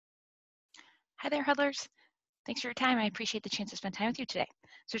Hi there, huddlers. Thanks for your time. I appreciate the chance to spend time with you today.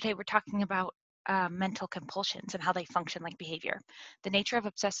 So today we're talking about mental compulsions and how they function like behavior. The nature of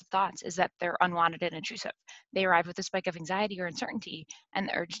obsessive thoughts is that they're unwanted and intrusive. They arrive with a spike of anxiety or uncertainty and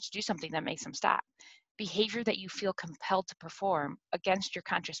the urge to do something that makes them stop. Behavior that you feel compelled to perform against your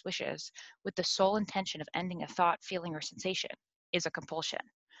conscious wishes with the sole intention of ending a thought, feeling, or sensation is a compulsion.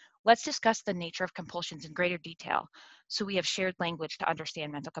 Let's discuss the nature of compulsions in greater detail so we have shared language to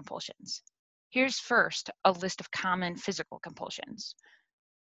understand mental compulsions. Here's first a list of common physical compulsions: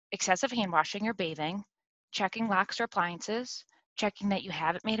 excessive hand washing or bathing, checking locks or appliances, checking that you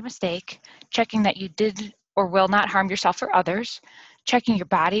haven't made a mistake, checking that you did or will not harm yourself or others, checking your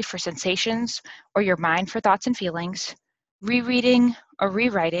body for sensations or your mind for thoughts and feelings, rereading or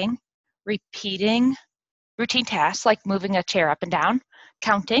rewriting, repeating routine tasks like moving a chair up and down,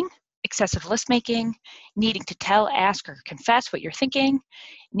 counting, excessive list making, needing to tell, ask, or confess what you're thinking,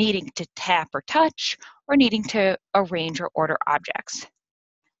 needing to tap or touch, or needing to arrange or order objects.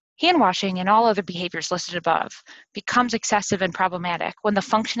 Hand washing and all other behaviors listed above becomes excessive and problematic when the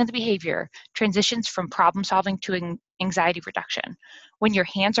function of the behavior transitions from problem solving to anxiety reduction. When your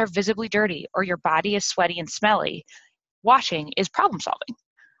hands are visibly dirty or your body is sweaty and smelly, washing is problem solving.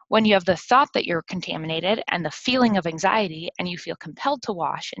 When you have the thought that you're contaminated and the feeling of anxiety and you feel compelled to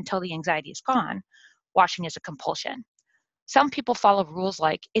wash until the anxiety is gone, washing is a compulsion. Some people follow rules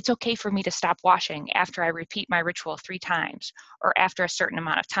like, it's okay for me to stop washing after I repeat my ritual 3 times or after a certain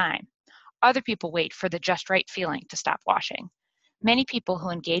amount of time. Other people wait for the just right feeling to stop washing. Many people who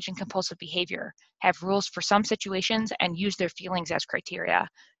engage in compulsive behavior have rules for some situations and use their feelings as criteria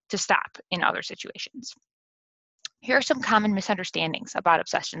to stop in other situations. Here are some common misunderstandings about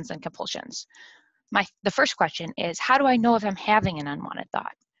obsessions and compulsions. The first question is, how do I know if I'm having an unwanted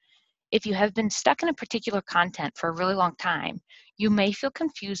thought? If you have been stuck in a particular content for a really long time, you may feel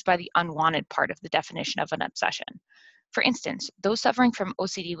confused by the unwanted part of the definition of an obsession. For instance, those suffering from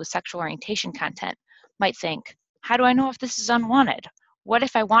OCD with sexual orientation content might think, how do I know if this is unwanted? What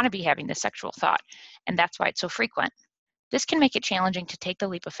if I want to be having this sexual thought? And that's why it's so frequent. This can make it challenging to take the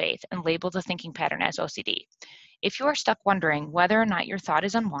leap of faith and label the thinking pattern as OCD. If you are stuck wondering whether or not your thought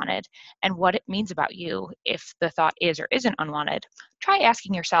is unwanted and what it means about you if the thought is or isn't unwanted, try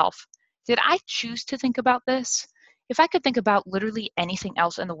asking yourself, did I choose to think about this? If I could think about literally anything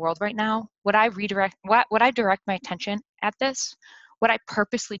else in the world right now, would I direct my attention at this? Would I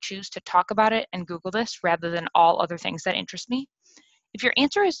purposely choose to talk about it and Google this rather than all other things that interest me? If your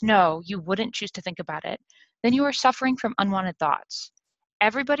answer is no, you wouldn't choose to think about it, then you are suffering from unwanted thoughts.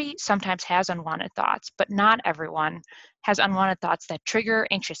 Everybody sometimes has unwanted thoughts, but not everyone has unwanted thoughts that trigger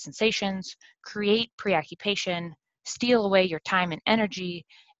anxious sensations, create preoccupation, steal away your time and energy,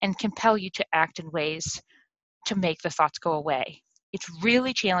 and compel you to act in ways to make the thoughts go away. It's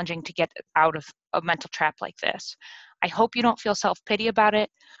really challenging to get out of a mental trap like this. I hope you don't feel self-pity about it,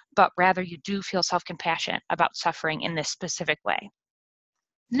 but rather you do feel self-compassion about suffering in this specific way.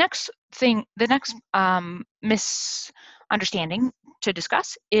 The next misunderstanding to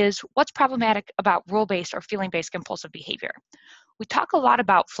discuss is what's problematic about rule-based or feeling-based compulsive behavior. We talk a lot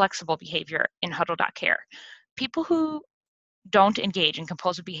about flexible behavior in Huddle.care. People who don't engage in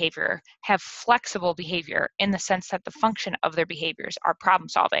compulsive behavior have flexible behavior in the sense that the function of their behaviors are problem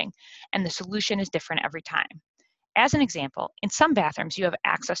solving and the solution is different every time. As an example, in some bathrooms you have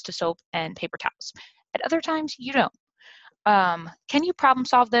access to soap and paper towels. At other times you don't. Can you problem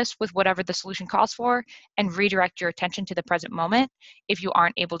solve this with whatever the solution calls for and redirect your attention to the present moment if you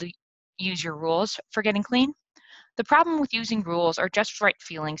aren't able to use your rules for getting clean? The problem with using rules or just right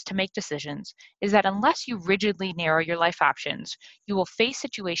feelings to make decisions is that unless you rigidly narrow your life options, you will face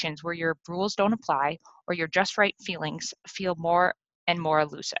situations where your rules don't apply or your just right feelings feel more and more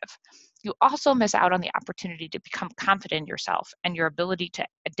elusive. You also miss out on the opportunity to become confident in yourself and your ability to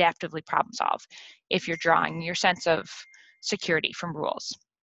adaptively problem solve if you're drawing your sense of security from rules.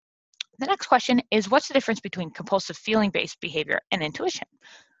 The next question is, what's the difference between compulsive feeling-based behavior and intuition?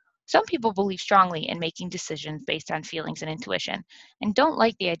 Some people believe strongly in making decisions based on feelings and intuition and don't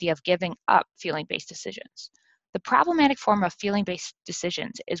like the idea of giving up feeling-based decisions. The problematic form of feeling-based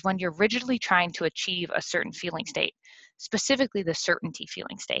decisions is when you're rigidly trying to achieve a certain feeling state, specifically the certainty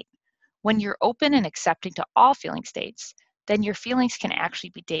feeling state. When you're open and accepting to all feeling states, then your feelings can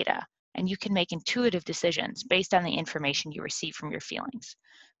actually be data, and you can make intuitive decisions based on the information you receive from your feelings.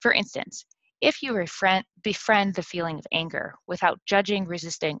 For instance, if you befriend the feeling of anger without judging,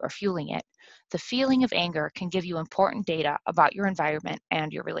 resisting, or fueling it, the feeling of anger can give you important data about your environment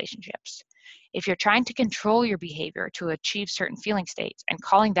and your relationships. If you're trying to control your behavior to achieve certain feeling states and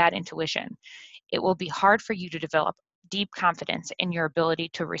calling that intuition, it will be hard for you to develop deep confidence in your ability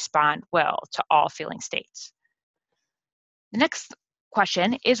to respond well to all feeling states. The next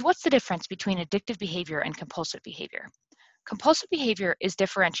question is, what's the difference between addictive behavior and compulsive behavior? Compulsive behavior is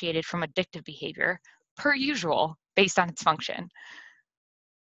differentiated from addictive behavior, per usual, based on its function.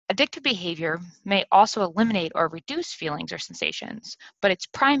 Addictive behavior may also eliminate or reduce feelings or sensations, but its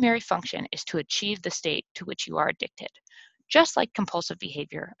primary function is to achieve the state to which you are addicted. Just like compulsive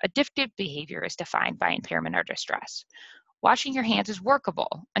behavior, addictive behavior is defined by impairment or distress. Washing your hands is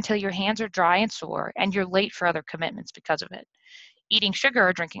workable until your hands are dry and sore and you're late for other commitments because of it. Eating sugar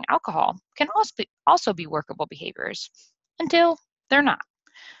or drinking alcohol can also be workable behaviors until they're not.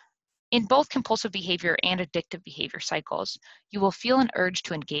 In both compulsive behavior and addictive behavior cycles, you will feel an urge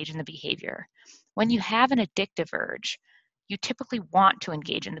to engage in the behavior. When you have an addictive urge, you typically want to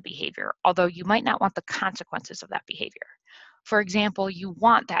engage in the behavior, although you might not want the consequences of that behavior. For example, you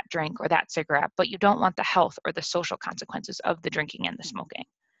want that drink or that cigarette, but you don't want the health or the social consequences of the drinking and the smoking.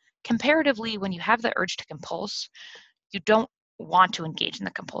 Comparatively, when you have the urge to compulse, you don't want to engage in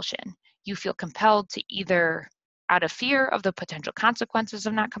the compulsion. You feel compelled to either out of fear of the potential consequences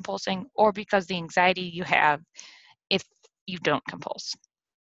of not compulsing or because the anxiety you have if you don't compulse.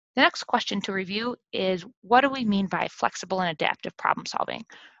 The next question to review is, what do we mean by flexible and adaptive problem solving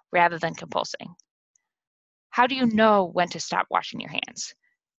rather than compulsing? How do you know when to stop washing your hands?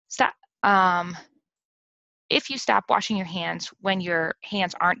 If you stop washing your hands when your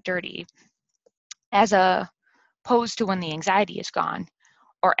hands aren't dirty, as opposed to when the anxiety is gone,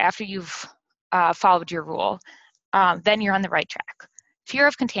 or after you've followed your rule, then you're on the right track. Fear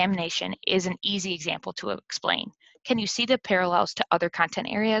of contamination is an easy example to explain. Can you see the parallels to other content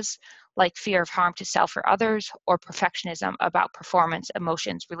areas, like fear of harm to self or others, or perfectionism about performance,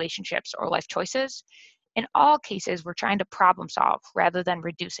 emotions, relationships, or life choices? In all cases, we're trying to problem solve rather than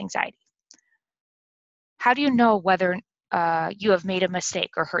reduce anxiety. How do you know whether you have made a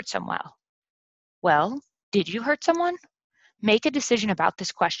mistake or hurt someone? Well, did you hurt someone? Make a decision about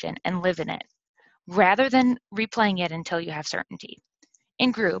this question and live in it, rather than replaying it until you have certainty.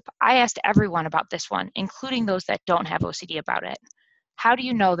 In group, I asked everyone about this one, including those that don't have OCD about it. How do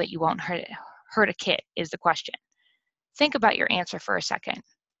you know that you won't hurt a kid is the question. Think about your answer for a second.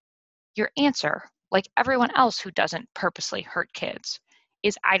 Your answer, like everyone else who doesn't purposely hurt kids,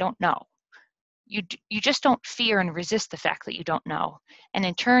 is I don't know. You just don't fear and resist the fact that you don't know, and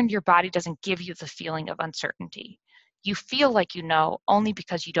in turn, your body doesn't give you the feeling of uncertainty. You feel like you know only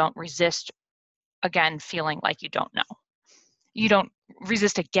because you don't resist, again, feeling like you don't know. You don't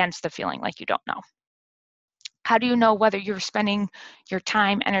resist against the feeling like you don't know. How do you know whether you're spending your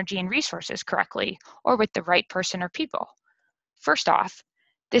time, energy, and resources correctly or with the right person or people? First off,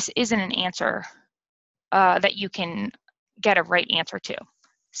 this isn't an answer that you can get a right answer to.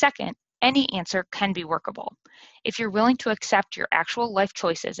 Second, any answer can be workable. If you're willing to accept your actual life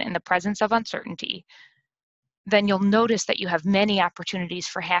choices in the presence of uncertainty, then you'll notice that you have many opportunities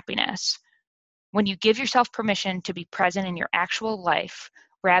for happiness. When you give yourself permission to be present in your actual life,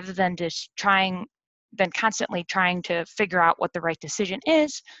 rather than constantly trying to figure out what the right decision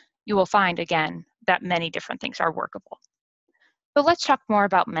is, you will find, again, that many different things are workable. So let's talk more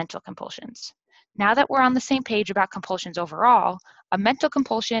about mental compulsions. Now that we're on the same page about compulsions overall, a mental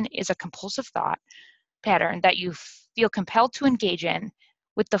compulsion is a compulsive thought pattern that you feel compelled to engage in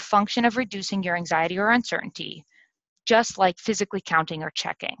with the function of reducing your anxiety or uncertainty, just like physically counting or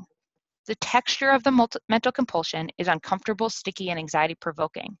checking. The texture of the mental compulsion is uncomfortable, sticky, and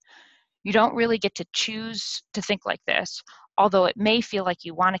anxiety-provoking. You don't really get to choose to think like this, although it may feel like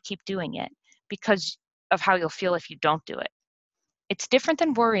you want to keep doing it because of how you'll feel if you don't do it. It's different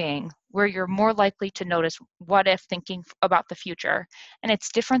than worrying, where you're more likely to notice what if thinking about the future, and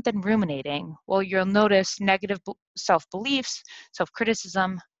it's different than ruminating, where you'll notice negative self-beliefs,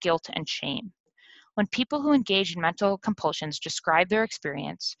 self-criticism, guilt, and shame. When people who engage in mental compulsions describe their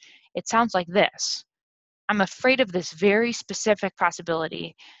experience, it sounds like this: I'm afraid of this very specific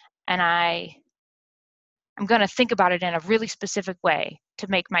possibility, and I'm going to think about it in a really specific way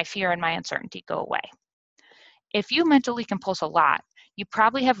to make my fear and my uncertainty go away. If you mentally compulse a lot, you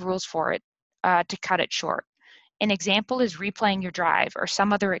probably have rules for it to cut it short. An example is replaying your drive or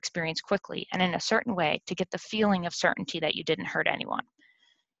some other experience quickly and in a certain way to get the feeling of certainty that you didn't hurt anyone.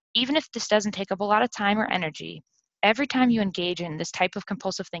 Even if this doesn't take up a lot of time or energy, every time you engage in this type of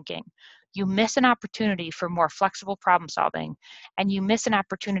compulsive thinking, you miss an opportunity for more flexible problem solving, and you miss an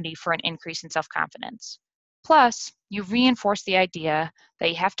opportunity for an increase in self-confidence. Plus, you reinforce the idea that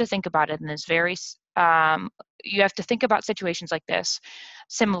you have to think about it in this you have to think about situations like this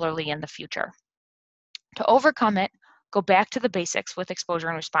similarly in the future. To overcome it, go back to the basics with exposure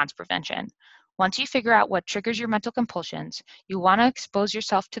and response prevention. Once you figure out what triggers your mental compulsions, you want to expose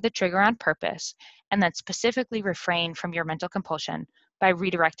yourself to the trigger on purpose and then specifically refrain from your mental compulsion by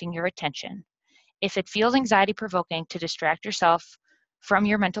redirecting your attention. If it feels anxiety-provoking to distract yourself from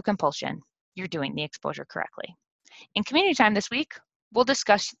your mental compulsion, you're doing the exposure correctly. In community time this week, we'll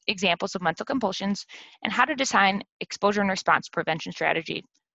discuss examples of mental compulsions and how to design exposure and response prevention strategy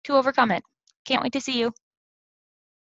to overcome it. Can't wait to see you.